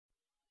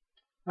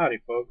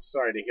Howdy folks,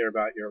 sorry to hear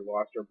about your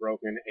lost or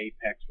broken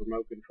Apex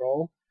remote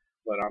control,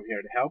 but I'm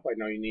here to help. I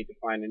know you need to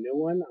find a new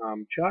one.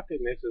 I'm Chuck and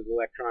this is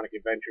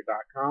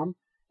electronicadventure.com,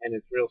 and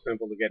it's real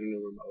simple to get a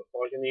new remote.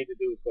 All you need to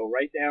do is go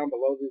right down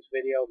below this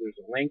video, there's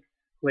a link,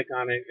 click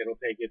on it, it'll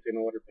take you to an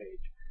order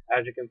page.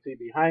 As you can see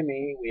behind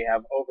me, we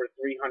have over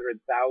 300,000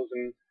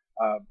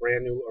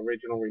 brand new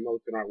original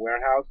remotes in our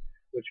warehouse,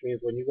 which means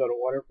when you go to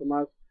order from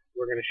us,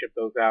 we're going to ship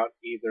those out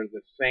either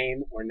the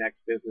same or next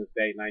business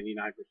day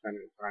 99% of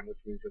the time, which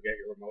means you'll get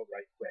your remote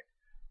right quick.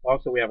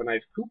 Also, we have a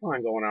nice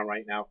coupon going on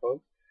right now,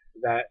 folks.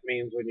 That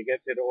means when you get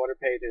to the order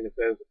page and it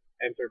says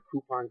enter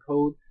coupon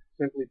code,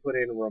 simply put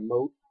in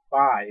remote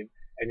 5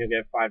 and you'll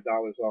get $5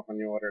 off on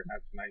your order.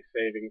 That's a nice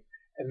savings.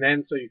 And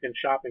then so you can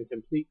shop in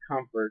complete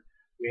comfort,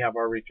 we have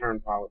our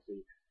return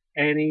policy.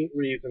 Any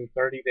reason,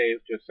 30 days,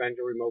 just send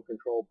your remote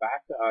control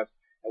back to us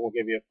and we'll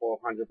give you a full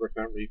 100%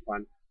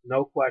 refund.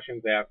 No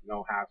questions asked,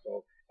 no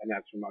hassle, and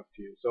that's from us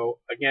to you.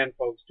 So again,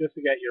 folks, just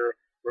to get your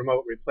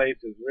remote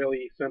replaced is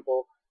really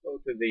simple.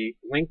 Go to the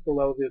link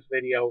below this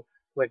video,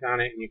 click on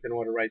it, and you can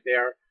order right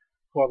there.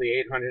 Call the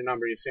 800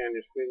 number you see on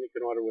your screen. You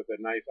can order with a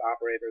nice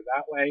operator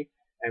that way.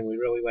 And we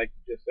really like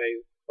to just say,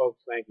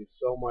 folks, thank you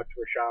so much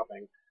for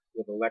shopping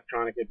with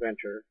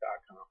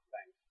electronicadventure.com.